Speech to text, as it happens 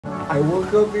I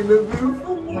woke up in a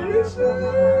beautiful Mauritius.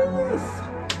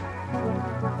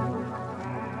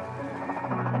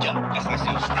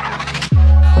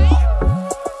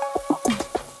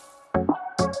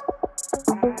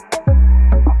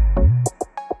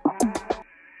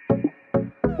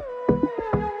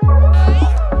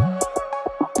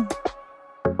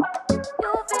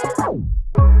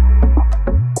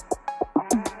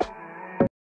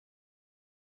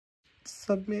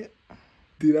 Submit.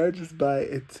 Did I just buy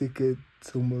a ticket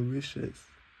to Mauritius?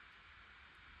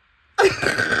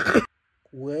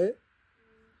 What?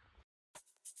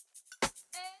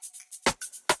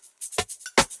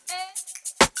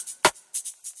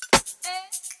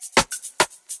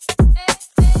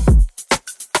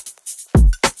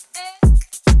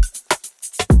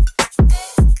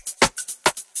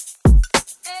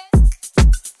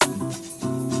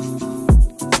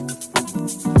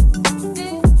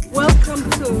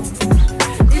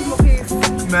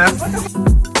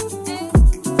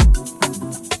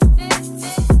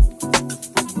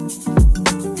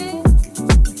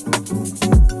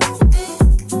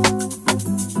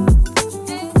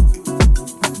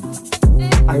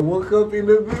 I woke up in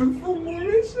a beautiful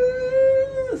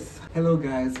Mauritius. Hello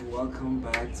guys, welcome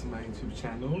back to my YouTube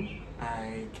channel.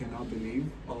 I cannot believe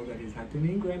all that is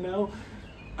happening right now.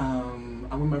 I'm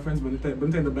with my friends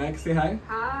Bobete in the back. Say hi.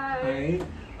 Hi. Hi.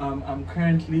 I'm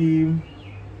currently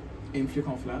in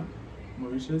Tuyikunde,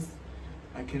 Mauritius.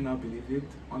 I cannot believe it.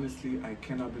 Honestly, I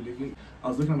cannot believe it. I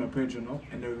was looking at my prayer journal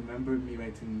and I remember me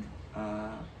writing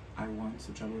I want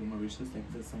to travel to Mauritius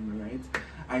like this summer, right?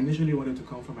 I initially wanted to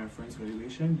come for my friend's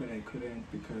graduation, but I couldn't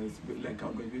because like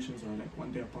our graduations are like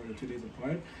 1 day apart or 2 days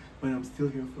apart. But I'm still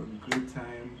here for a good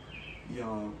time.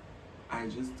 Y'all, I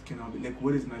just cannot be like,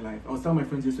 what is my life? I was telling my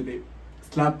friends yesterday,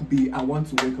 slap B, I want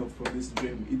to wake up from this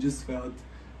dream. It just felt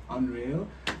unreal.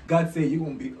 God said you're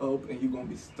gonna be up and you're gonna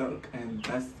be stuck, and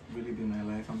that's really been my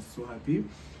life. I'm so happy.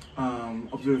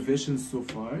 Observations so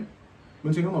far.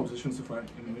 When you know my observations so far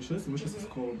in Mauritius, Mauritius is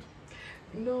cold.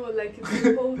 No, like it's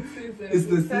the whole season. It's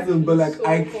the season, but like so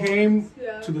I cold. came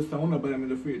Yeah. to the sauna, but I'm in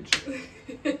the fridge.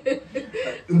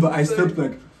 But I stepped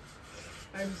like.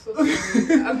 I'm so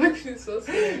sorry. I'm actually so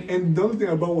sorry. And the only thing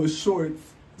about was shorts,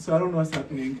 so I don't know what's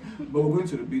happening. But we're going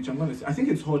to the beach. I'm gonna see. I think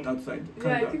it's hot outside.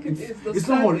 Yeah, I think it is. It's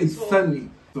not hot. It's sunny.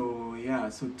 So yeah.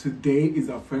 So today is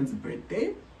our friend's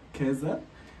birthday, Keza,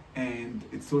 and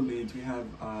it's so late.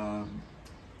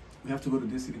 We have to go to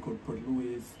this city called Port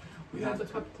Louis. We have the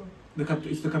capital. The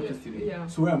capital. It's the capital city. Yeah.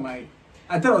 So where am I?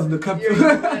 I thought I was in the capital.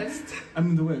 You're in the west. I'm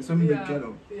in the west. So I'm in the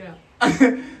ghetto. Yeah.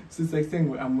 So it's like saying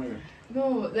where I'm where. No,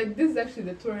 like this is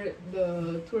actually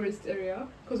the tourist area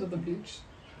because of the beach.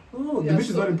 Oh, Yeah, the beach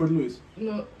is not in Port Louis.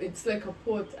 No, it's like a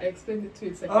port. I explained it to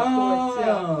you. It's like a port.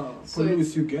 Yeah. Port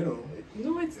Louis, you ghetto.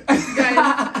 No, it's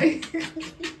guys.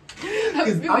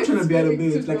 I'm trying to be at a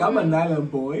beach. Like I'm an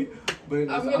island boy. But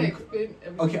I'm gonna explain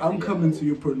everything. Okay, I'm coming to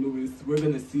you, Port Louis. We're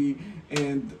gonna see,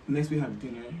 and next we have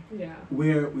dinner. Yeah.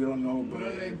 Where we don't know, but we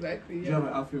don't know exactly. Do you have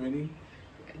an outfit ready?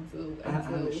 I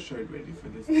have a shirt ready for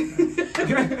this.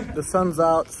 The sun's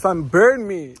out. Sun burned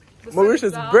me.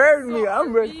 Mauritius burned me.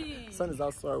 I'm ready. Sun is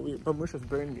out, so are we. But Mauritius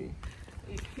burned me.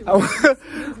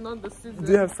 It's not the season.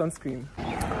 Do you have sunscreen?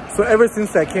 So ever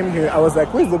since I came here, I was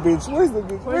like, where's the beach? Where's the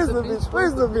beach? Where's the beach?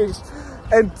 Where's the beach?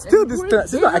 And still this time,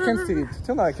 still I can't see it.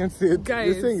 Still now I can't see it. Guys,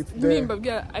 you're saying it's there. but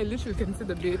yeah, I literally can see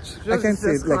the beach. I can see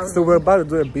it. Like, so we're about to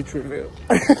do a beach reveal.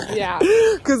 Yeah.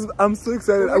 Because I'm so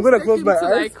excited. I'm gonna close my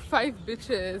eyes. Like 5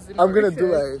 beaches. I'm gonna do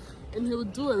like. And he'll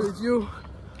do a review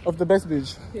of the best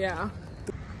beach. Yeah.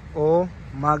 Oh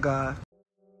my God.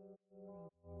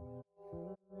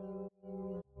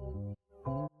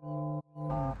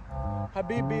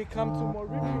 Habibi, come to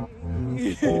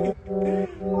Mauririii.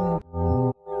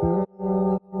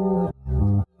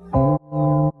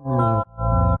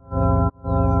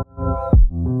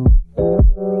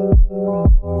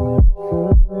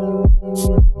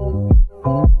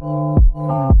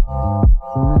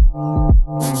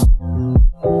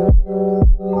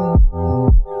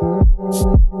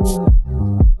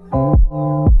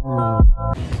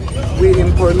 We're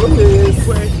in Port Louis.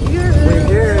 We're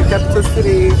here, capital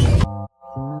city.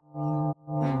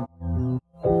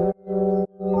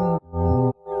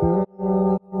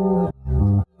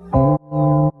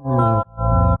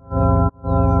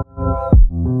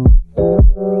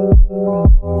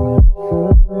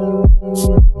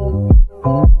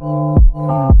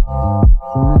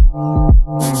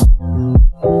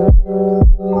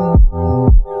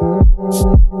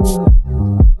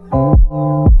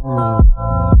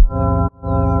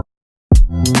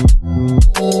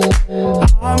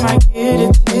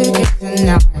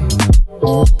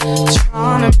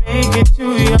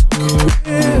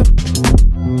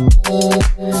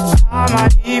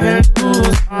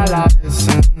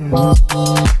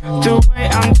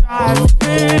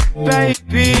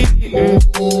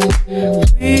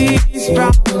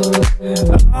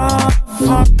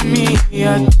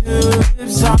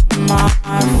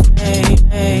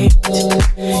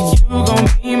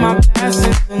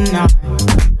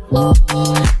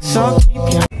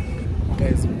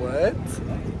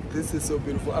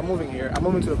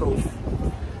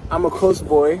 I'm a coast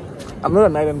boy. I'm not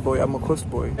an island boy, I'm a coast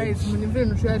boy. Guys, he's going to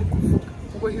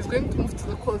move to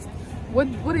the coast. What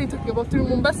are you talking about? To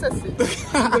Mombasa City. But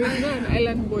he's not an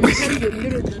island boy. You can't be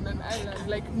literally on an island.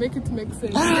 Like, make it make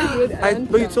sense.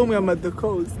 But you told me I'm at the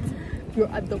coast.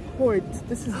 You're at the port.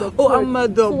 This is the port. Oh, I'm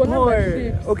at the so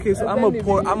port. Okay, so I'm a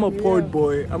port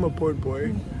boy. I'm a port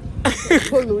boy.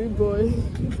 Louis boy.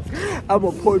 I'm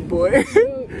a port boy.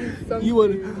 You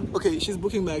want? Something. Okay, she's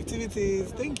booking my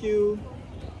activities. Thank you.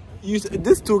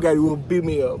 This tour guide will beat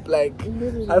me up. Like,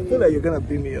 Literally. I feel like you're gonna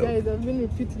beat me up. Guys, I've been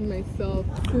repeating myself.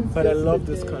 But I love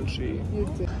this country. You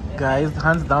too. Guys,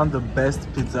 hands down the best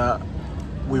pizza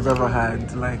we've ever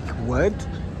had. Like, what?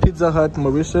 Pizza Hut,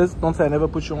 Mauritius. Don't say I never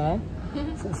put you on.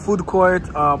 Food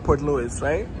court, Port Louis,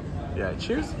 right? Yeah,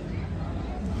 cheers.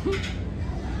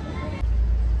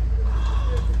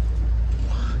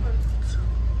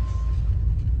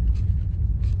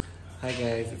 Hi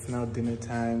guys, it's now dinner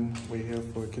time. We're here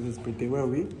for Keza's birthday. Where are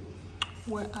we?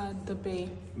 We're at the bay.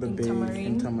 The bay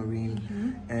in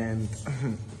Tamarin. And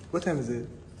what time is it?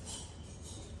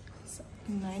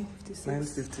 9:56.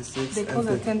 9:56. They close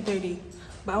at 10:30.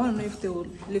 But I want to know if they will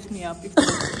lift me up. If they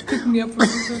will pick me up from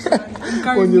this restaurant and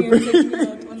carry me and take me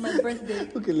out on my birthday.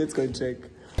 Okay, let's go and check.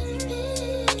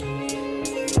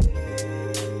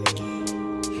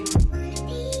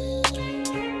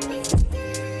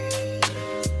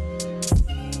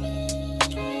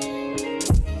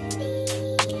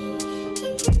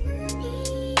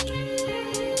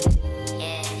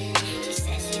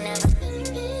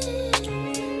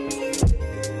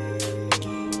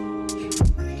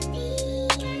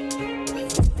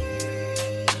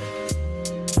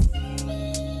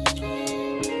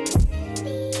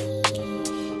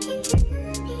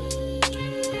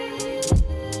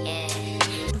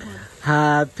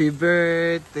 Happy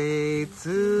birthday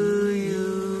to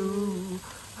you.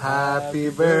 Happy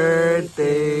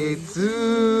birthday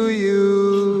to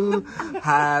you.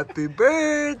 Happy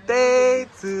birthday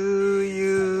to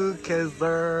you,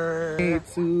 Keza.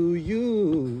 To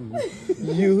you.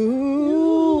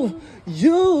 You.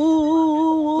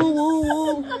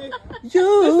 That's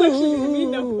actually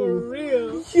Mina for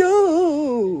real.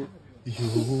 You.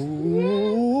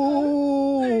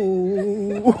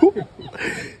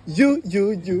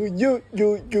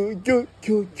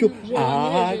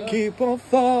 I keep on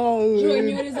falling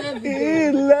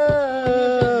in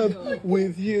love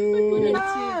with you.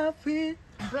 Happy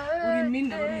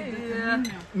birthday.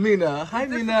 Mina, hi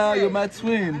Mina, you're my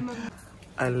twin.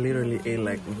 I literally ate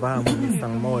like vamos mis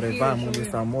amores, vamos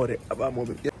mis amores, vamos.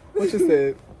 What you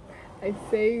said? I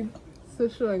said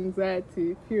social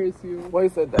anxiety fears you. Why you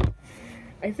said that?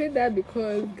 I said that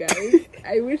because, guys,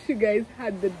 I wish you guys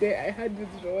had the day I had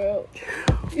with Joel.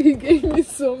 He gave me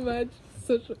so much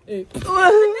social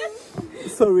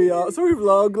Sorry y'all, sorry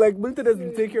vlog, like Milton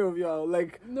doesn't take care of y'all,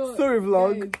 like, no, sorry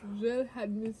vlog. Guys, Joel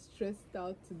had me stressed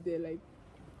out today, like,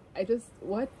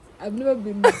 I've never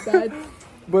been that.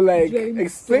 But like, drained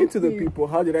explain so to the quick. people,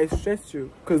 how did I stress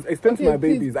you? Because explain to my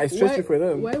please, babies, I stressed you for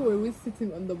them. Why were we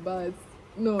sitting on the bus?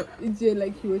 No, EJ,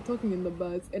 like, you were talking in the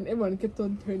bus and everyone kept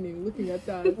on turning, looking at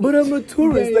us. But I'm a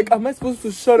tourist, Guys, like, am I supposed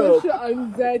to shut up? Social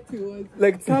anxiety was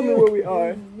Like, tell me where we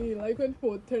are. me. Like, when people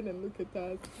would turn and look at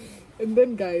us. And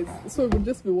then, guys, so we'd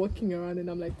just be walking around and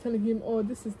I'm like telling him, oh,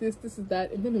 this is this is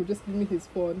that. And then he'll just give me his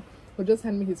phone. He'll just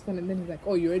hand me his phone and then he's like,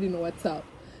 oh, you already know what's up.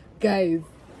 Guys.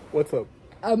 What's up?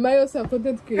 Am I also a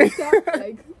content creator?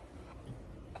 Like,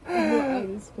 I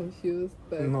was confused.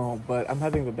 But No, but I'm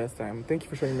having the best time. Thank you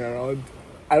for showing me around.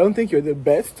 I don't think you're the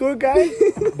best tour guide,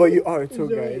 but you are a tour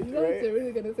guide, you know what right? I'm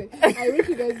really gonna say? I wish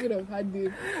you guys would have had this.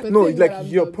 No, like,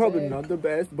 you're probably not the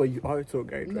best, but you are a tour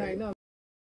guide, No, right? I know.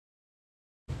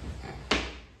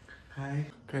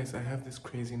 Hi. Guys, I have this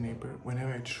crazy neighbor.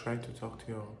 Whenever I try to talk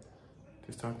to y'all,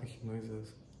 they start making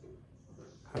noises.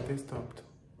 Have they stopped?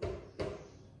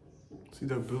 See,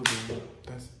 they're building.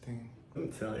 That's the thing. Let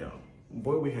me tell y'all.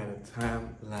 Boy, we had a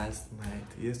time last night.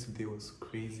 Yesterday was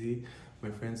crazy. My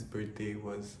friend's birthday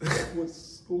was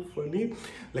was so funny.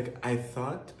 Like, I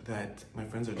thought that my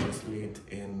friends are just late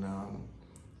in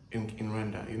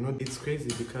Rwanda. You know, it's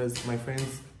crazy because my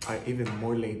friends are even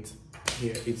more late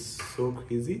here. It's so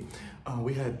crazy.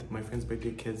 We had my friend's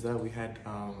birthday, Keza. We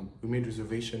made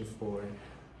reservation for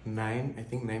 9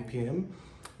 p.m.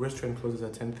 Restaurant closes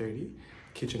at 10:30.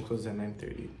 Kitchen closes at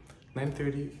 9:30.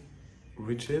 9:30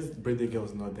 reaches. Birthday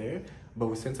girl's not there, but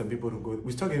we sent some people to go.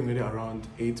 We started getting ready around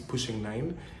 8, pushing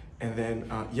 9, and then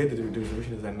the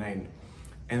reservation is at 9.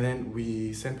 And then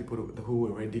we sent people who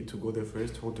were ready to go there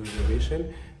first, hold the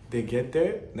reservation. They get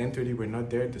there, 9:30 we're not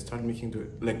there, they start making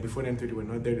before 9:30 we're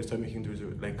not there, they start making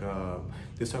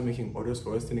they start making orders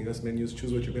for us, sending us menus,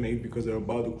 choose what you're gonna eat because they're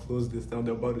about to close this down,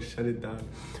 they're about to shut it down.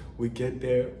 We get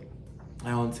there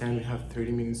on time, we have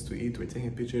 30 minutes to eat, we're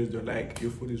taking pictures, they're like,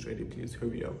 your food is ready, please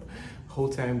hurry up. Whole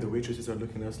time the waitresses are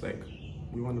looking at us like,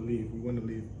 we want to leave, we want to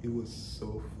leave. It was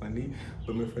so funny.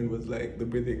 But my friend was like, the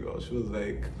birthday girl, she was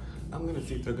like, I'm gonna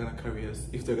see if they're gonna carry us,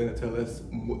 if they're gonna tell us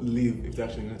leave, if they're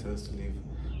actually gonna tell us to leave.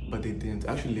 But they didn't.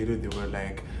 Actually later they were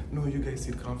like, no, you guys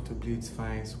sit comfortably, it's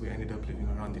fine. So we ended up leaving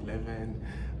around 11.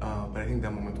 But I think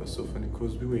that moment was so funny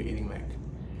because we were eating like,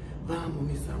 we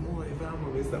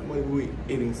were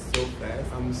eating so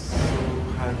fast. I'm so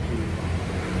happy.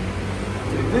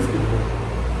 These people,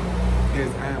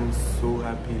 guys, I am so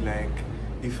happy. Like,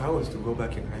 if I was to go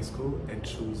back in high school and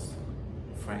choose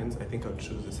friends, I think I'll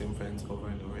choose the same friends over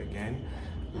and over again.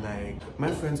 Like,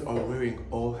 my friends are wearing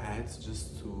all hats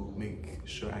just to make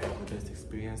sure I have the best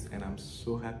experience, and I'm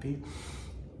so happy.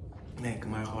 Like,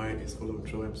 my heart is full of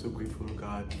joy. I'm so grateful to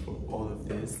God for all of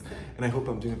this, and I hope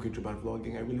I'm doing a great job at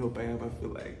vlogging. I really hope I am. I feel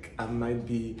like I might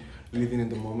be living in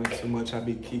the moment so much. I'll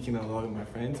be kicking a lot with my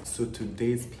friends. So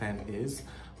today's plan is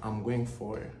I'm going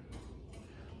for,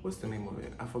 what's the name of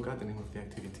it? I forgot the name of the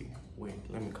activity. Wait,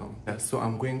 let me come. So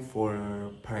I'm going for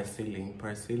parasailing.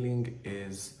 Parasailing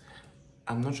is,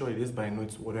 I'm not sure what it is, but I know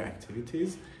it's water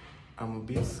activities. I'm a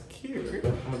bit scared.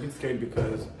 I'm a bit scared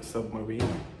because submarine.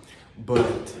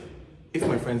 But if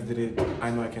my friends did it,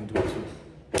 I know I can do it too.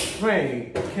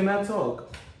 Frank, can I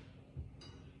talk?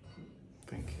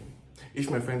 Thank you.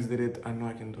 If my friends did it, I know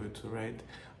I can do it too, right?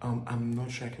 I'm not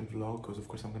sure I can vlog because of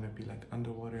course I'm gonna be like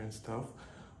underwater and stuff.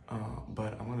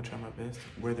 But I'm gonna try my best.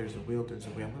 Where there's a will, there's a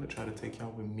way. I'm gonna try to take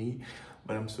y'all with me,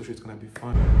 but I'm so sure it's gonna be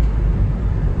fun.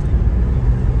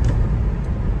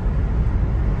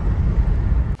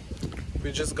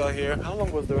 We just got here. How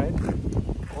long was the ride?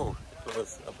 Oh, it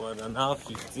was about an hour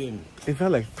 15. It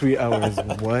felt like 3 hours.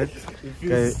 What?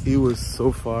 It was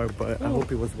so far, but I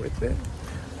hope it was worth it.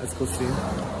 Let's go see.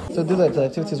 So these are the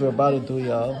activities we're about to do,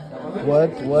 y'all. What?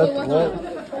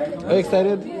 Are you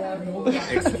excited?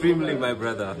 Extremely, my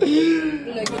brother.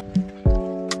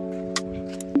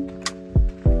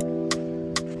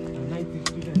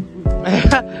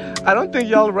 I don't think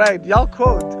y'all right. Y'all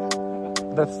cold.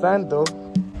 That's sand though.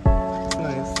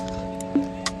 Nice.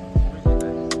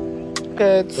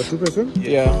 Okay. For 2 person?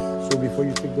 Yeah. So before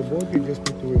you take the boat, you just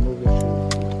need to remove your shoe.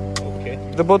 Okay.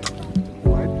 The boat.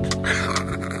 What?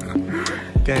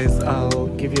 Guys, I'll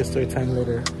give you a story time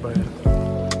later, but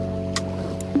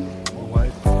What?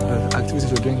 the activities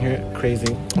we're doing here,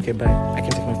 crazy. Okay, bye. I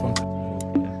can take my phone.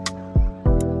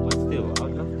 But still, I'll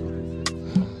just do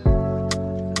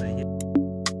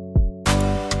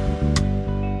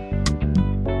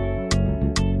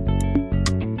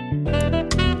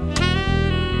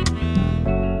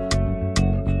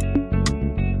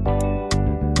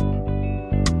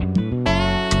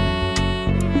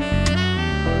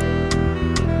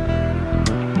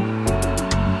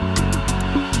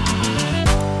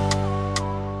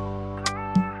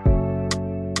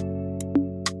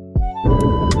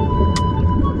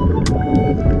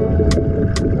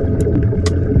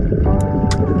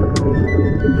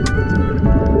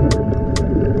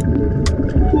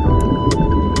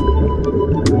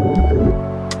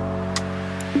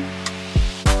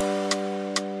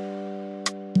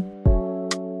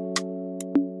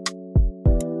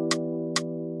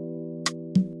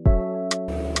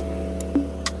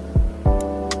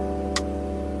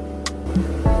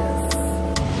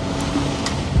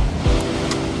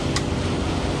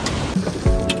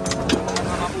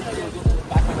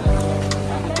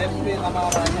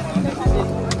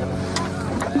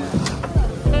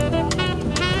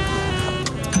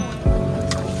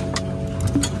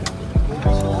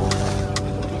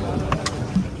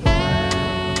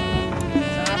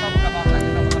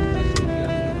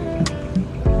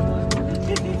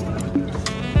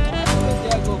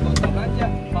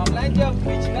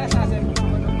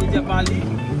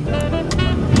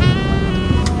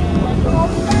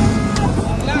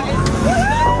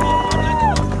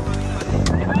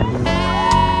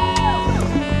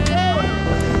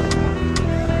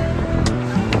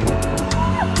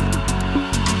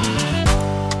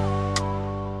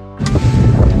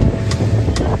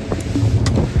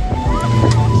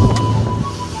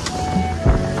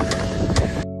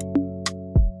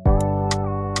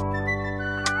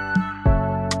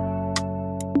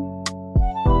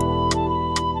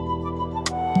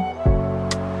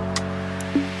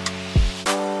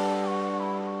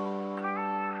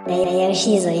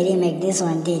She's already make this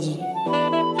one, did you?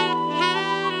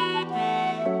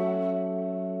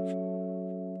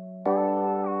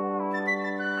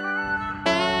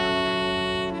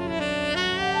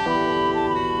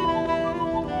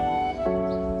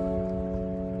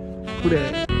 Who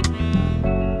there?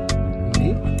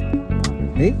 Me?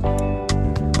 Me?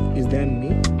 Is that me?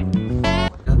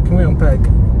 Can we unpack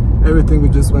everything we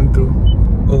just went through?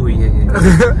 Oh yeah.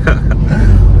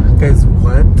 Guys,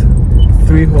 what?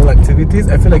 3 whole activities?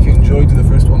 I feel like you enjoyed the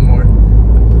first one more.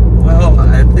 Well,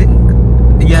 I think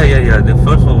yeah. The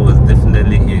first one was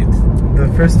definitely it.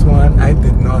 The first one, I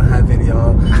did not have it,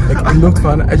 y'all. Like, it looked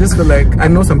fun. I just feel like I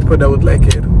know some people that would like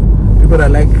it. People that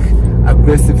like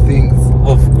aggressive things.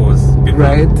 Of course.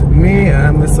 Right? Me,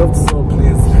 I'm a soft soul,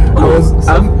 please.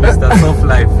 Mr. Soft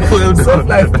Life. Well done. Soft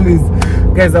life, please.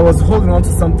 Guys, I was holding on to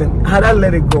something. Had I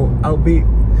let it go, I'll be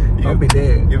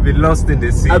there. You'll be lost in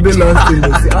the sea. I'll be lost in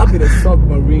the sea. I'll be the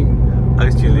submarine.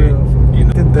 Actually, you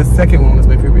know, the second one was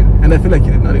my favorite, and I feel like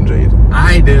you did not enjoy it.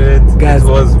 I did. Guys, it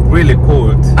was really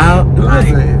cold.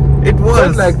 It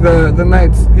was like the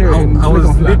night here in I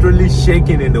was literally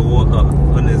shaking in the water,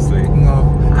 honestly.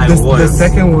 No, the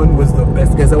second one was the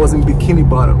best, guys. I was in Bikini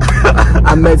Bottom.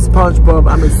 I met SpongeBob,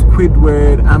 I met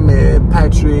Squidward, I met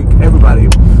Patrick, everybody.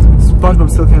 SpongeBob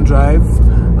still can drive.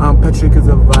 Patrick is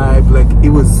a vibe. Like, it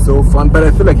was so fun, but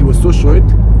I feel like it was so short.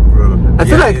 Bro, I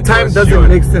feel like time doesn't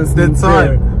make sense. The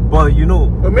time, but you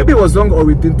know, or maybe it was wrong, or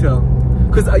we didn't tell.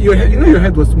 Because your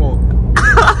head was small.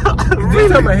 Really?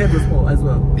 Did my head was small as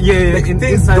well. Yeah, like,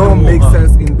 things don't make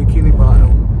sense in Bikini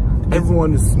Bottom.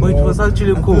 Everyone is small. But it was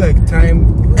actually cool. I feel like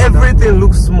time. Everything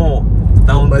looks small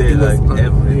down there, like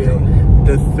everything.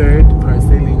 The third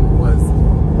parasailing was.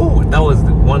 Oh, that was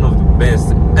one of the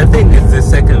best. I think it's the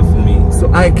second for me.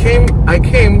 So I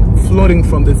came floating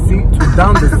from the sea to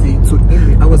down the sea to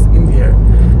India. I was in the air.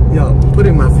 Yo,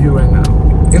 putting my view right now.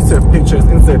 Insert pictures,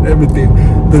 insert everything.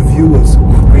 The view was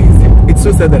crazy. It's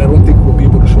so sad that I don't think we'll be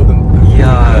able to show them.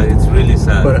 Yeah, it's really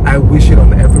sad. But I wish it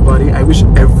on everybody. I wish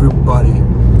everybody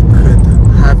could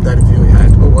have that view we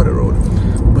had. Oh, what a road.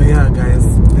 But yeah, guys,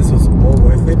 this was all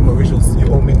worth it. Mauritius, you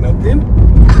owe me nothing.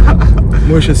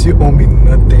 Mauritius, you owe me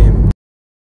nothing.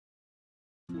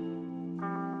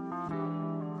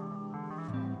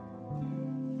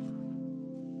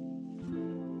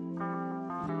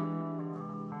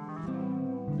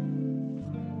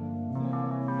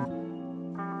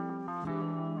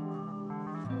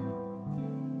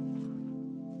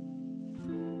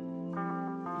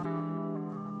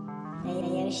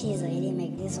 She's already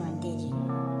make this one, did you?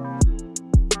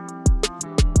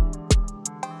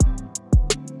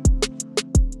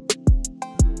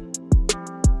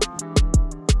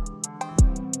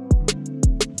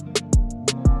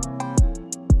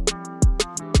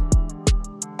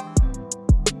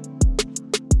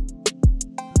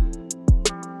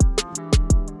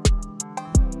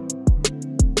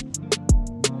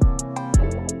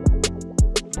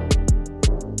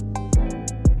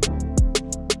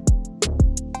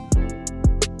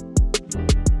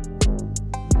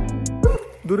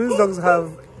 Do these dogs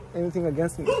have anything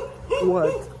against me?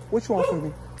 What? Which one for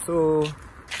me? So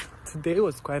today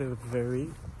was quite a very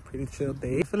pretty chill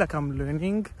day. I feel like I'm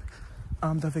learning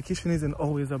the vacation isn't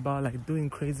always about like doing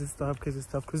crazy stuff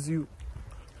because you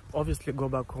obviously go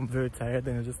back home very tired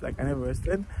and you're just like, I never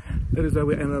rested. That is why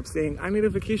we end up saying I need a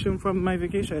vacation from my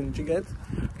vacation, you get?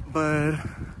 But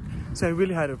so I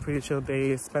really had a pretty chill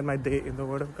day. Spent my day in the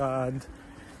Word of God,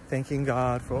 thanking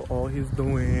God for all He's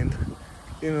doing,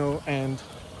 you know, and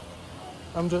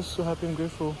I'm just so happy and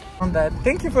grateful on that.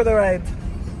 Thank you for the ride.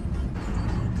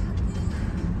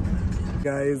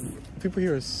 Guys, people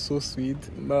here are so sweet.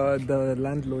 The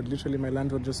landlord, literally my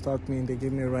landlord just stopped me and they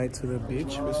gave me a ride to the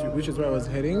beach, which is where I was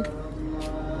heading.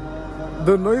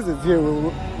 The noises here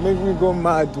will make me go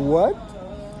mad. What?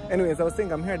 Anyways, I was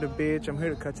saying I'm here at the beach. I'm here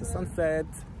to catch a sunset.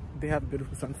 They have a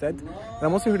beautiful sunset. And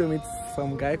I'm also here to meet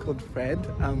some guy called Fred.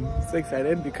 I'm so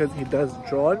excited because he does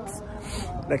drones.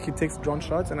 Like, he takes drone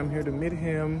shots, and I'm here to meet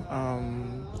him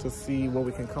to see what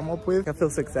we can come up with. I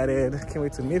feel so excited. Can't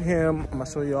wait to meet him. I'm gonna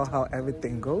show you all how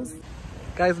everything goes.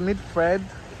 Guys, meet Fred.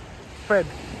 Fred.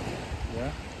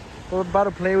 Yeah? We're about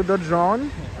to play with the drone.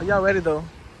 Are y'all ready though?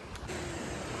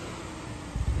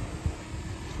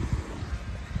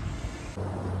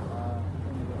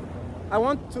 I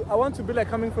want to be like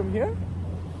coming from here.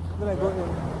 Then I go in.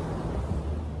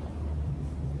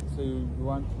 So you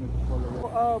want me to follow Go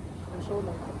you? up and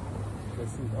shoulder.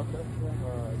 Let's see. Okay.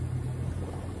 Alright.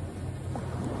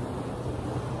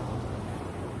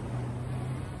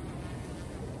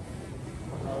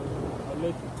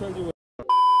 I'll tell you.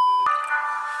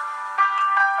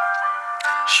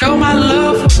 Show my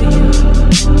love.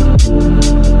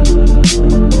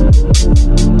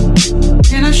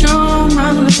 Can I show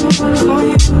my love for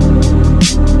you?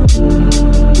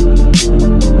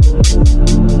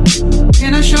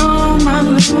 Can I show my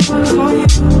love for you?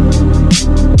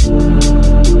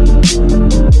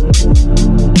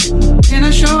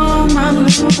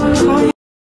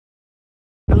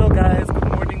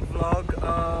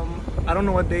 I don't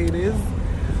know what day it is.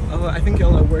 I think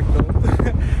y'all are work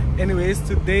though. Anyways,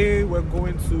 today we're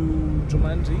going to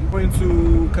Jumanji. We're going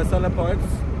to Casela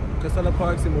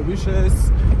Parks in Mauritius.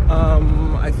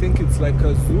 I think it's like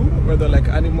a zoo where they're like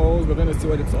animals. We're gonna see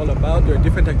what it's all about. There are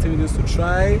different activities to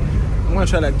try. I'm gonna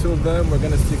try like 2 of them. We're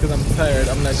gonna see because I'm tired.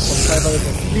 I'm like from 5 hours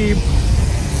of sleep.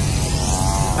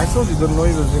 I told you the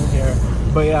noise was in here.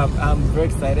 But yeah, I'm very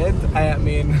excited. I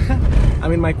mean,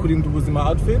 I'm in my Kudindubuzima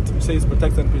outfit, which says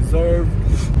protect and preserve.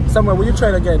 Somewhere, will you try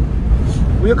it again?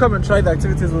 Will you come and try the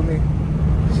activities with me?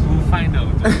 We'll find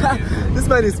out. This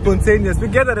man is spontaneous. We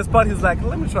get at the spot, he's like,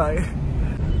 let me try.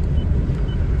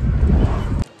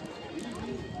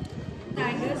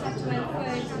 Tigers at 12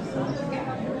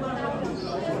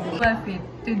 worth it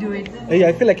to do it. Yeah,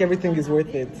 I feel like everything is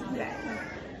worth it.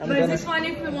 But this one,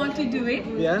 if you want to do it,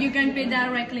 yeah? you can pay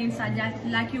directly inside that,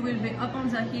 like you will be up on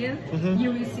the hill,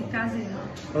 you will see Casela.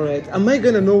 Alright, am I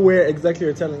gonna know where exactly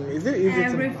you're telling me? Is it easy?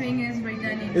 Everything is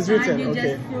written inside. It's written, you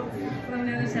okay. just follow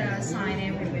the sign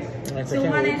everywhere. Right, so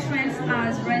one entrance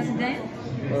as resident.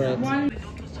 Alright. One.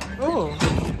 Oh,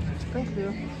 thank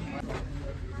you.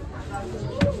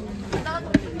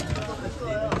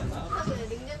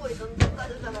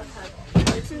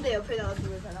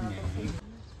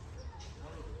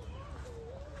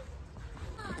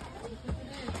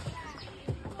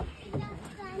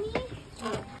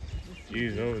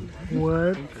 Years old.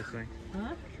 What? Interesting.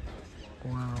 Huh?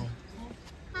 Wow.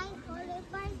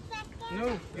 No,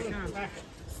 you can't.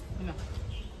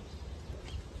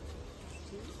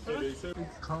 It's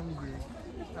hungry.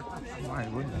 My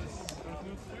goodness.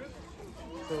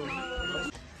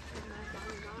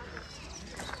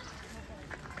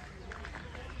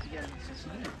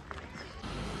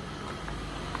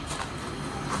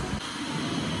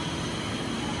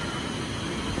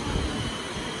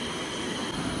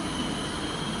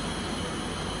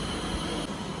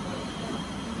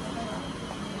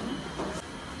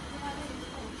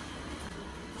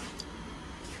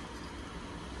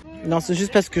 Non, c'est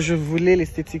juste parce que je voulais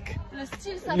l'esthétique. Le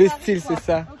style, ça Le style, c'est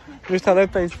ça. Okay. Mais je travaille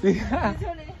pas ici.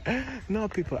 Désolée. No,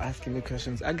 people asking me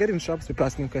questions. I get in shops, people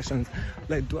asking questions.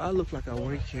 Like, do I look like I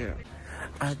work here?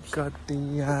 I got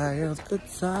the eye of the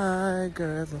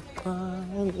tiger, the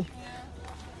fun.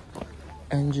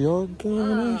 And you're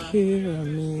gonna hear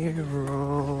me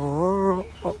roar.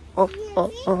 Oh, oh,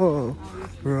 oh, oh.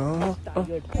 Roar. Oh.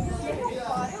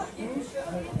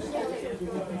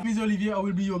 Miss Olivier, I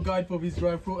will be your guide for this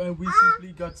drive-through, and we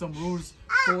simply got some rules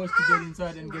for us to get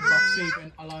inside and get back safe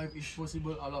and alive if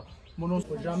possible. Alors, mon nom,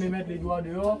 faut jamais mettre les doigts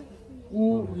dehors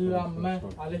ou la main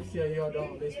à l'extérieur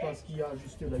dans l'espace qu'il y a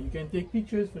juste là. You can take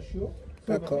pictures for sure.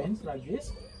 D'accord. Like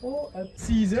this. Or a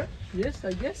Caesar. Yes,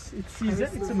 I guess it's Caesar.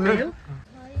 It's a male.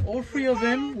 All 3 of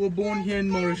them were born here in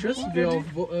Mauritius. There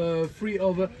are 3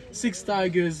 over 6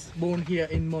 tigers born here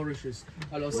in Mauritius.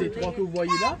 Alors, ces 3 que vous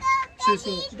voyez là, ce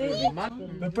sont les mâles.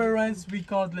 The parents, we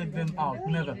can't let them out,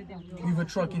 never. With a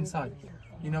truck inside.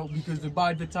 You know, because they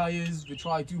bite the tires, they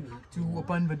try to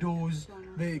open the doors,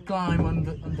 they climb on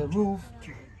the roof.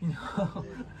 You know,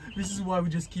 this is why we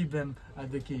just keep them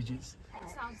at the cages.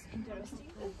 Sounds interesting.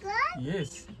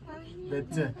 Yes, but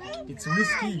it's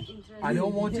risky. I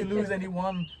don't want to lose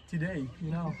anyone today,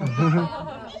 you know.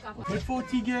 But for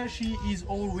Tiger, she is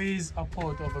always a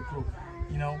part of a group.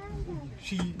 You know,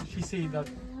 she said that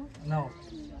no,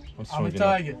 I'm a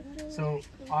tiger, so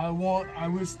I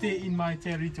will stay in my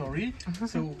territory.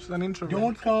 So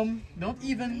don't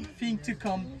even think to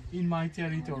come in my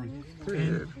territory.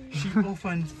 And she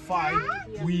often fight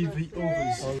with the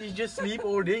others. He just sleep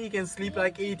all day. He can sleep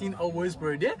like 18 hours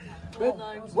per day. But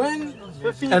when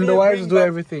the female And the wives do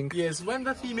everything. Yes, when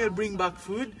the female bring back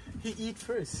food, he eat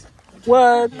first.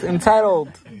 What? Entitled.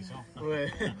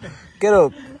 Ouais. Get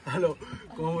up. Alors,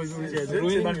 comment vous dire?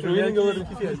 C'est Maximilien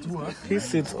qui fait tout, hein. He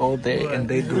sits all day and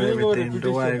they do everything.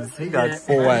 The wives. He got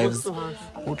 4 wives.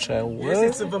 Which I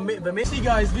Yes, it's the see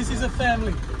guys, this is a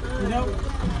family. You know,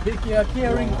 they are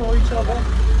caring for each other.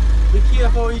 They care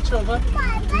for each other.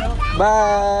 You know.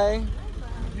 Bye.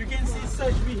 You can see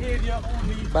such behavior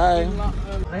only. Bye.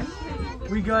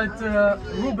 We got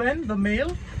Ruben, the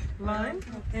male line,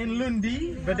 and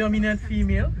Lundi, the dominant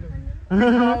female. We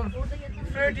have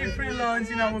 33 lines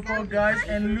in our park, guys,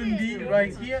 and Lundi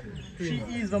right here, she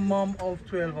is the mom of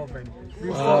 12 of them.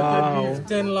 We started with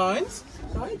 10 lines,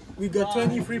 right? We got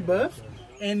 23 births,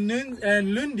 and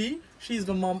Lundi, she's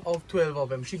the mom of 12 of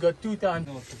them. She got 2 times.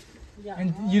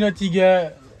 And you know,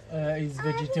 Tiger is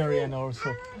vegetarian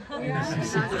also.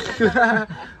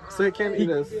 So you can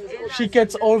eat us. She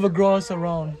gets all the grass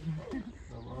around.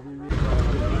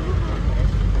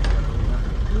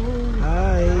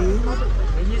 Hi.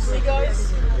 And you see,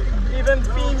 guys, even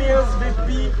females they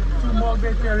feed to mark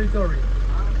their territory.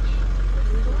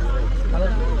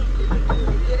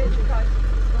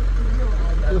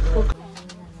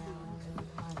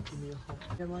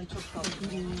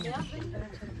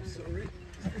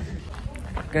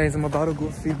 Guys, I'm about to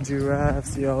go feed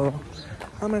giraffes, yo.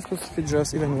 How am I supposed to feed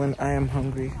giraffes even when I am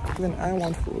hungry? Even I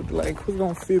want food. Like, who's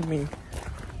gonna feed me?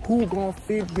 Who gonna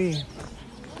feed me?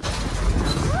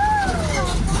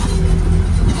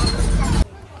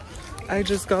 I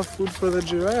just got food for the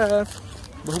giraffe.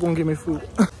 But who gonna give me food?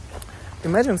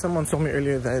 Imagine someone told me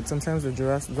earlier that sometimes the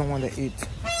giraffes don't want to eat.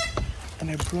 And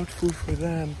I brought food for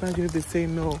them. Imagine if they say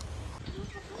no.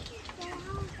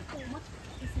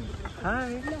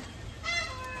 Hi.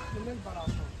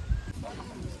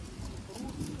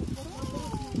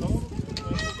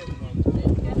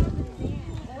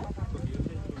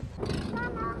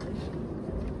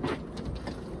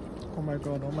 Oh my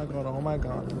god, oh my god, oh my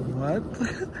god. What?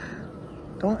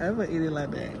 Don't ever eat it like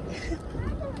that.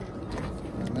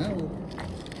 No.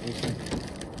 Okay.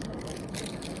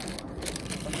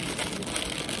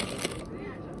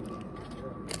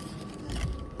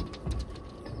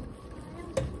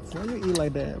 Why you eat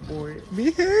like that, boy?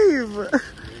 Behave!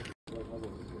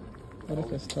 What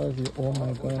if I starve you? Oh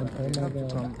my god, oh my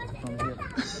god.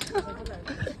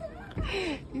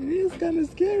 It is kind of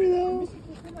scary though.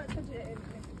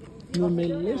 Oh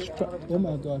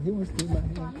my god, he wants to eat my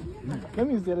hand. Let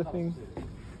me use the other thing.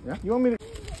 Yeah? You want me to?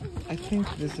 I think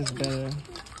this is better.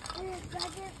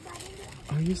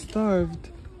 Are you starved?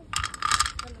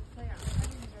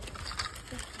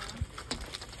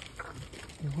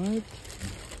 What?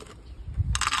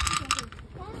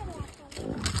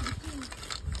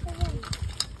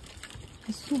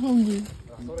 I'm so hungry.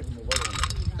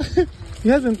 He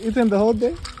hasn't eaten the whole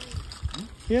day?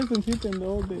 He hasn't eaten the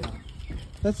whole day.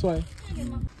 That's why.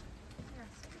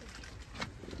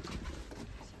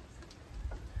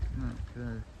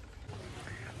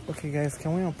 Okay guys,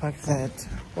 can we unpack that?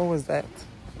 What was that?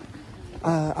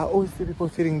 I always see people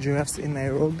feeding giraffes in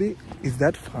Nairobi. Is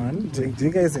that fun? Do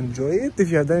you guys enjoy it? If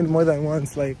you have done it more than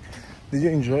once, like, did you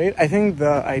enjoy it? I think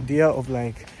the idea of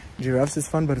like giraffes is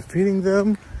fun, but feeding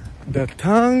them, the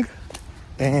tongue,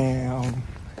 damn,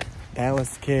 that was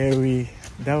scary.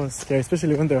 That was scary,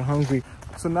 especially when they're hungry.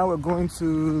 So now we're going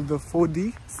to the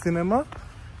 4D cinema.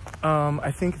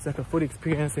 I think it's like a 4D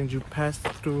experience and you pass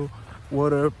through a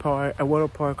water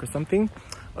park or something.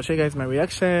 I'll show you guys my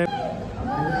reaction.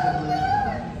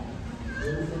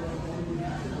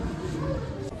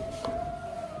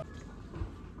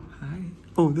 Hi.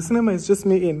 Oh, the cinema is just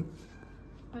me in.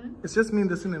 It's just me in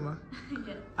the cinema.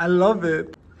 Yeah. I love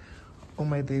it. Oh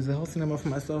my days, the whole cinema for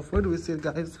myself. Where do we sit,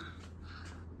 guys?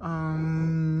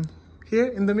 Here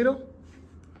in the middle.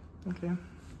 Okay.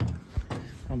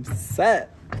 I'm set.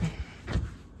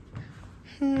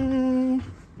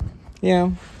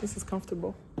 Yeah, this is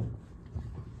comfortable.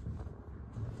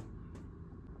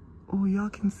 Oh, y'all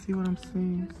can see what I'm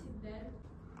seeing.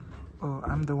 Oh,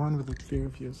 I'm the one with the clear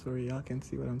view. Sorry, y'all can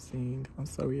see what I'm seeing. I'm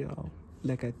sorry, y'all.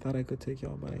 Like, I thought I could take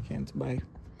y'all, but I can't. Bye.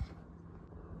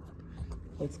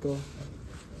 Let's go.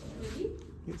 Ready?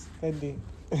 Yes, ready.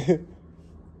 I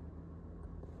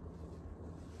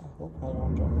hope I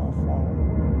don't drop my phone.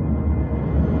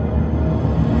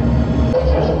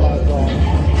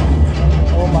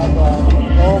 Oh my god.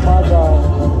 Oh my god.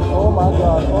 Oh my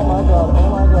god. Oh my god. Oh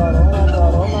my god. Oh my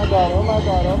god. Oh my god. Oh my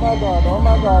god. Oh my god. Oh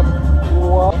my god.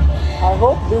 What? I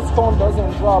hope this phone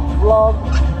doesn't drop. Vlog.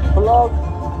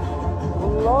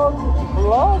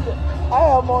 I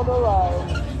am on the ride.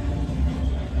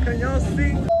 Can y'all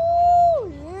see?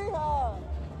 Woo! Yeah!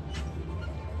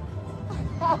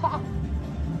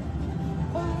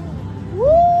 Woo!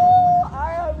 I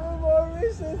am in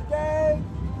Mauritius, gang!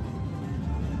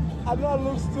 I do not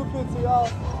look stupid to y'all.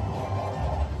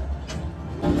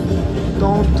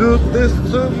 Don't do this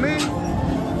to me!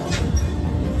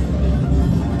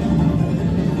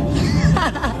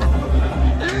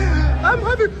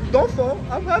 Don't fall.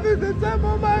 I'm having the time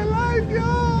of my life,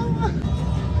 y'all.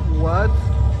 What?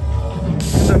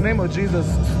 In the name of Jesus,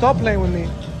 stop playing with me.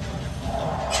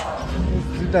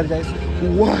 See that, guys?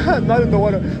 What? Not in the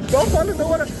water. Don't fall in the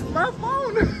water. My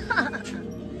phone.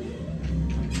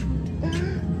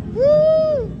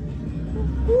 Woo!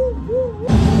 Woo, woo,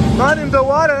 woo. Not in the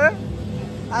water.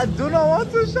 I do not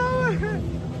want to shower.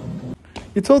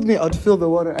 You told me I'd feel the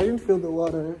water. I didn't feel the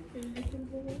water.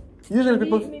 Usually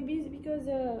people. Maybe it's because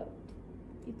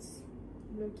it's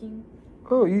blocking.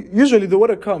 Oh, usually the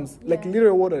water comes, like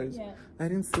literal waters. Yeah. I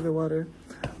didn't see the water,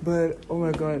 but oh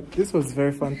my god, this was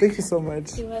very fun. Thank you so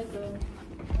much. You're welcome.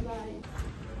 Bye.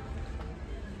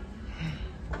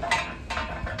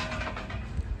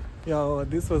 Yo,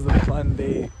 this was a fun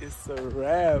day. It's a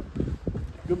wrap.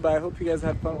 Goodbye. Hope you guys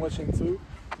had fun watching too.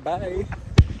 Bye.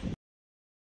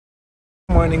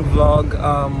 Morning vlog.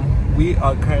 We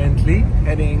are currently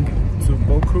heading to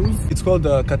boat cruise. It's called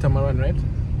the Catamaran, right?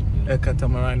 A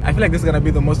Catamaran. I feel like this is gonna be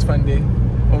the most fun day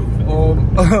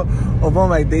of all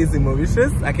my days in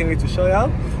Mauritius. I can't wait to show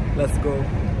y'all. Let's go.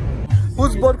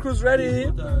 Who's boat cruise ready?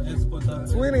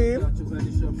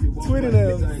 Twinning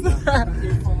them.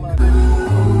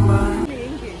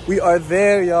 We are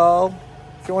there, y'all.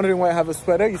 If you're wondering why I have a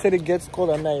sweater, you said it gets cold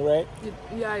at night, right?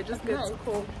 Yeah, it just gets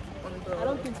cold. I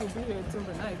don't think we'll be here until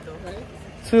the night though, right?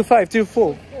 2 to 5, 2 to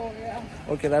 4. Yeah.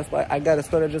 Okay, that's why I got a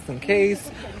sweater just in case.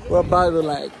 We're about to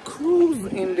like cruise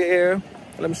in there.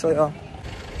 Let me show y'all.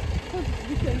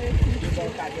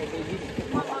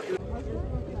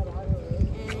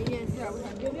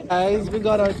 Guys, we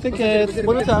got our tickets.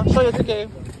 Bonita, show your ticket.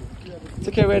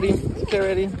 Ticket ready. Ticket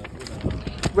ready.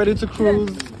 Ready to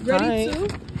cruise. Ready to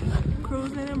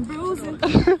cruising and bruising.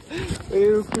 Ready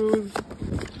to cruise.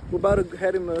 We're about to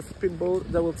head in a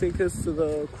speedboat that will take us to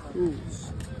the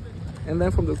cruise. And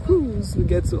then from the cruise, we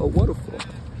get to a waterfall.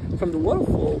 From the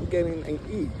waterfall, we get in and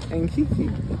eat and kiki.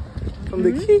 From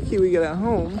the kiki, we get at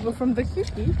home. But from the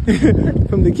kiki?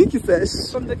 From the kiki sesh.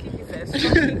 From the kiki sesh.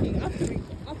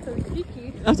 After the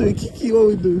kiki. After the kiki, what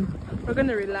we do? We're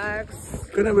gonna relax.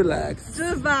 We're gonna relax.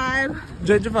 Just vibe.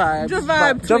 Just vibe. Just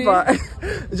vibe. Just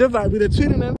vibe. Just vibe with the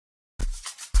twinning.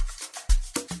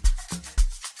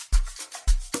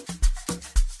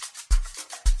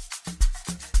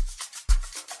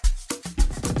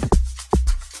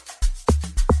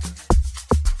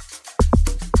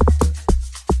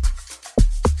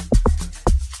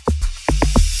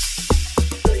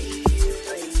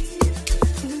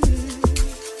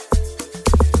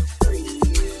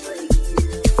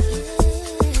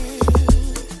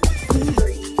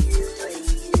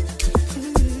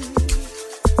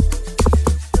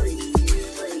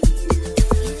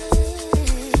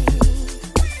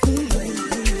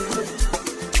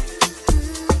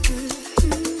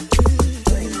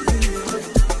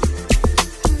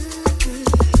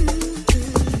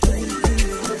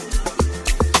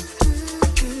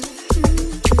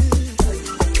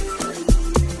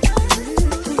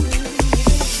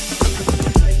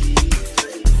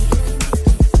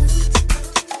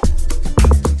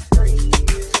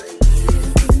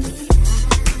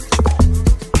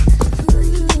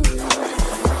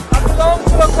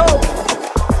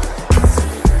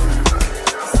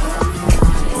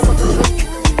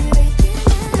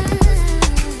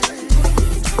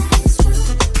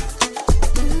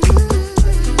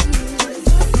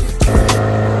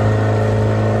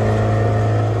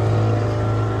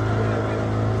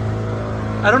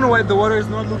 I don't know why the water is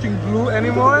not looking blue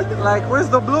anymore. Like, where's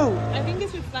the blue? I think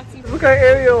it's reflecting. Look at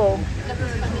Ariel.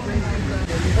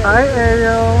 Hi,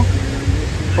 Ariel.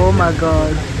 Oh my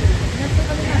God.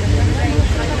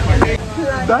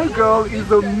 That girl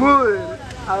is a mood.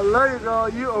 I love you, girl.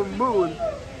 You a mood.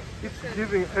 It's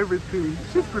giving everything.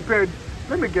 She's prepared.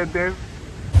 Let me get there.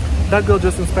 That girl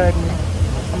just inspired me.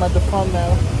 I'm at the pond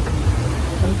now.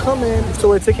 I'm coming. So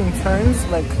we're taking turns.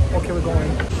 Like, okay, we're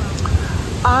going.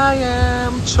 I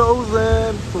am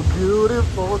chosen for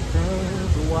beautiful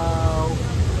things. Wow.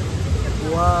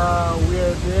 Wow,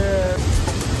 we're there.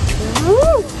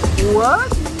 Woo! What?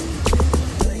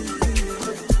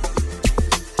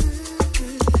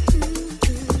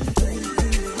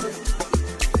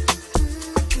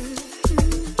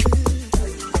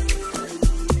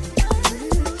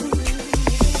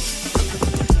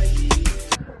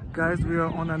 Guys, we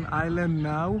are on an island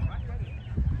now.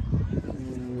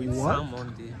 What?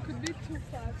 Could be too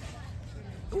fast.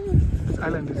 This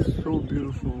island is so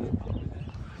beautiful.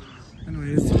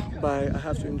 Anyways, bye. I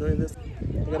have to enjoy this.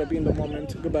 I gotta be in the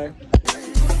moment. Goodbye.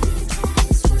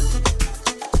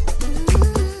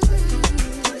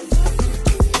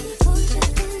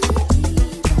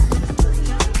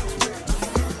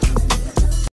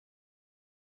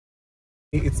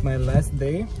 It's my last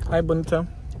day. Hi, Bonita.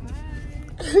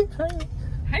 Hi.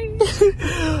 Hi.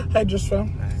 Hi, Joshua.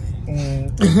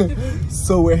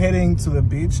 So we're heading to the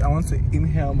beach. I want to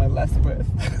inhale my last breath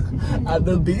at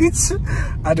the beach.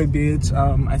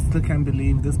 I still can't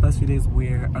believe this past few days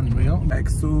were unreal. Like,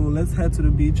 so let's head to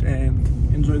the beach and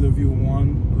enjoy the view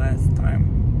one last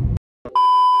time.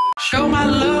 Show my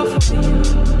love.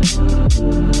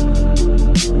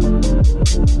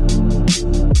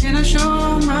 Can I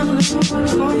show my love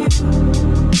for you?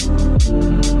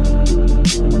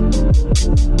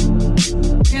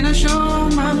 Can I show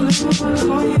my love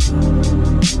for you?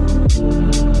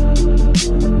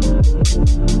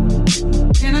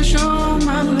 Can I show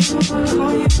my love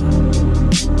for you?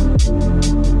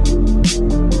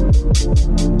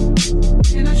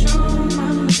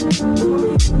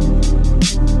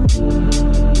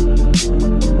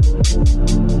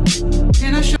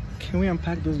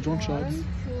 unpack those drone shots?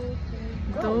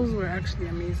 Those were actually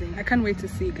amazing. I can't wait to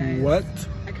see, guys. What?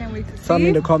 I can't wait to see. Tell me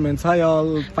in the comments how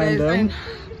y'all find them.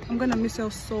 I'm gonna miss y'all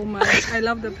so much. I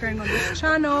love the pairing on this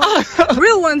channel.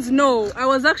 Real ones know. I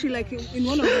was actually like in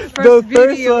one of the first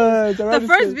videos. The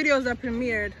first videos that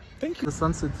premiered. Thank you. The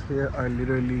sunsets here are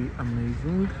literally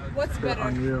amazing. What's They're better?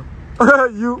 Unreal.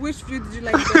 You. Which view did you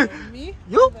like better? Me?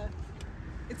 You.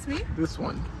 It's me? This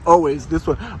one. Always this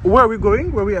one. Where are we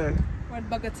going? Where we at? We're at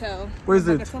Bagatelle. Where is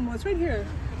it? Bagatelle Mall. It's right here.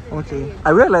 Okay. I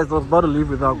realized I was about to leave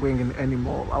without going in any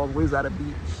mall. I was always at a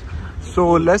beach.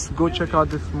 So let's go check out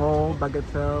this mall,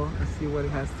 Bagatelle, and see what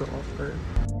it has to offer.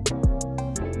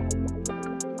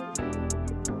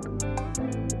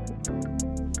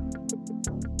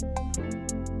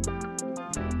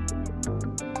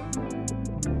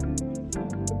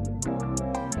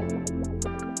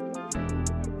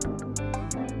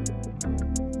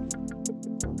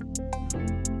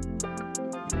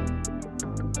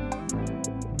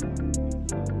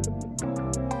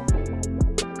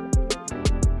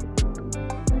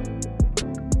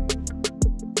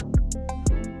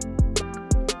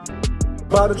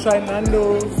 About to try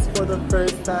Nando's for the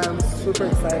first time. Super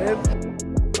excited.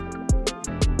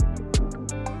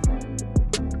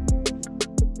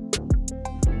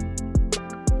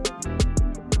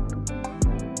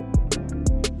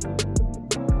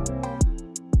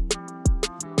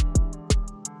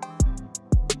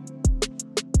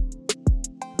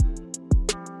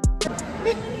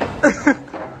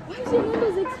 Why is your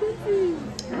Nando's expensive?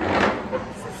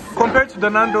 Compared to the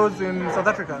Nando's in South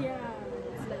Africa. Yeah.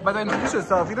 But then introduce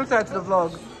yourself. You don't say it to the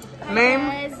vlog. Hi Name?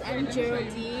 guys, I'm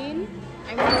Geraldine.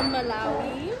 I'm from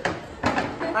Malawi.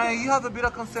 You have a bit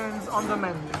of concerns on the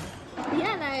menu.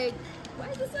 Yeah, like, why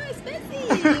is it so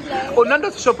expensive? Like, Oh,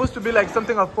 Nando's is supposed to be like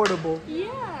something affordable.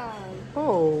 yeah.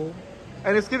 Oh.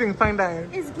 And it's giving fine dining.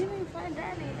 It's giving fine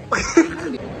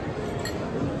dining.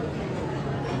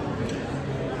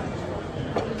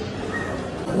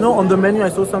 No, on the menu I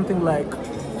saw something like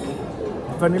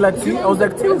vanilla tea. I was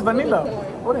like, tea is vanilla.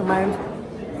 I wouldn't mind.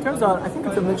 Turns out, I think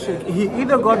it's a milkshake. He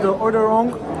either got the order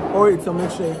wrong or it's a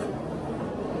milkshake.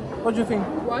 What do you think?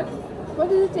 What? What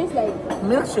does it taste like?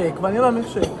 Milkshake, vanilla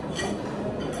milkshake.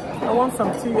 I want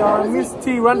some tea, y'all. I miss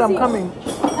tea. Random coming.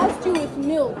 I asked you with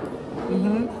milk.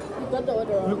 You got the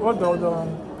order wrong. What the order wrong?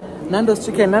 Nando's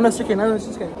chicken, Nando's chicken, Nando's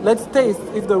chicken. Let's taste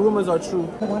if the rumors are true.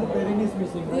 One pairing is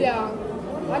missing, right? Yeah.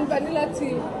 And vanilla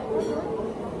tea.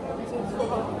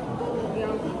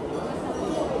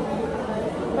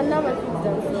 But now my food's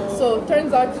done. So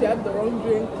turns out she had the wrong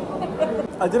drink.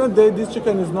 At the end of the day, this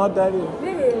chicken is not that good.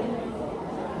 Really?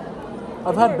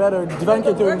 I've had better. Divine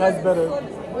Catering has better.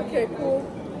 Okay, cool.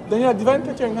 Then yeah, Divine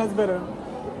Catering has better.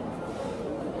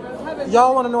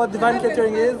 Y'all want to know what Divine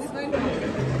Catering is?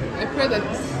 I pray that.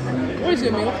 Where's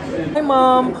your milk? Hey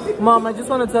mom. Mom, I just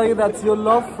want to tell you that your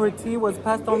love for tea was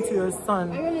passed on to your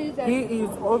son. He is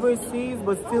overseas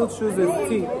but still chooses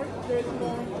tea.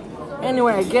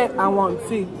 Anyway, I want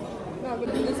tea. No,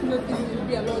 but this milk will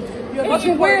be allowed to. You're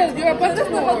about to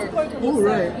pour. Oh,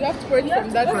 right. You have to pour it from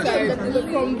that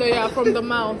side. From the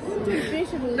mouth.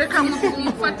 They come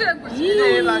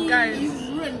guys.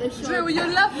 Joel, you're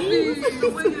laughing.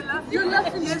 You're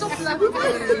laughing. Stop laughing.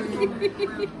 You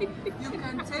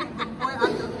can take the boy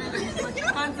out the village, but you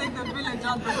can't take the village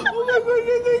out the boy. Oh my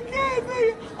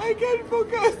god, I can't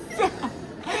focus.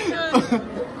 I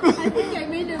think I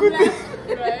made him laugh.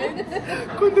 Right?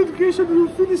 Content creation will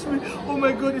finish me. Oh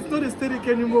my god, it's not aesthetic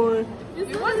anymore.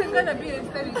 It wasn't gonna be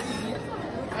aesthetic.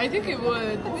 I think it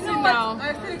would. You See know now. what?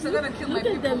 Aesthetics are gonna kill my Look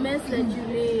at people. the mess that you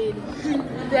made.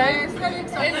 Right?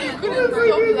 Aesthetics are And you gonna couldn't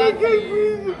kill my stop people.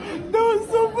 laughing. That was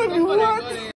so funny. What?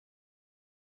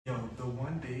 Yo, the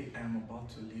one day I'm about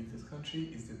to leave this country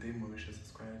is the day Mauritius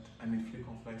is quiet. I mean,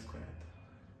 Flick-on-Fly is quiet.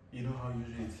 You know how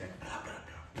usually it's like blah, blah,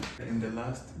 blah. In the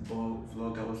last ball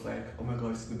vlog, I was like, oh my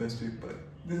god, it's the best week, but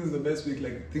this is the best week.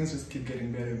 Like, things just keep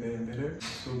getting better and better and better.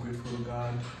 So grateful to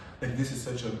God. Like, this is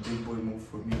such a big boy move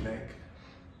for me. Like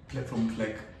from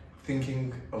like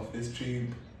thinking of this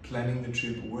trip, planning the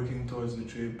trip, working towards the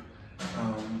trip,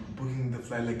 booking the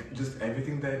flight, like just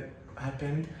everything that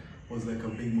happened was like a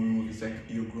big move. It's like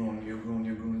you're grown,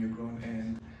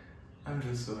 and I'm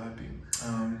just so happy.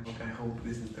 Like, I hope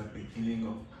this is the beginning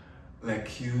of like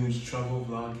huge travel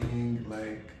vlogging,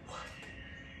 like what?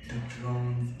 The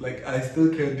drones, like I still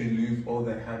can't believe all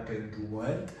that happened.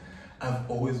 What?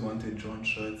 I've always wanted drone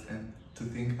shots, and to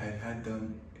think I had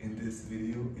them in this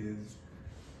video is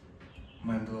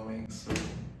mind-blowing. So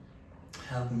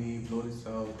help me blow this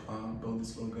up, blow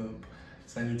this vlog up,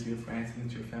 send it to your friends, send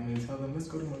it to your family, tell them let's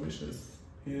go to Mauritius.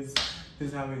 Here's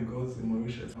This is how it goes in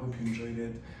Mauritius. I hope you enjoyed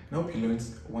it. I hope you learned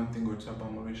one thing or two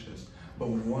about Mauritius. But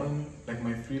one, like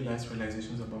my 3 last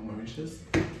realizations about Mauritius: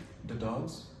 the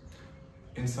dogs.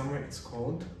 In summer it's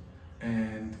cold,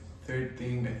 and third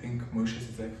thing, I think Mauritius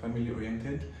is like family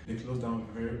oriented. They close down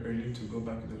very early to go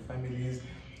back with their families,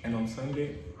 and on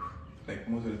Sunday, like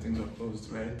most of the things are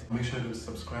closed, right? Make sure to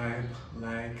subscribe,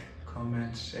 like,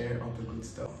 comment, share, all the good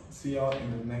stuff. See y'all in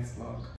the next vlog.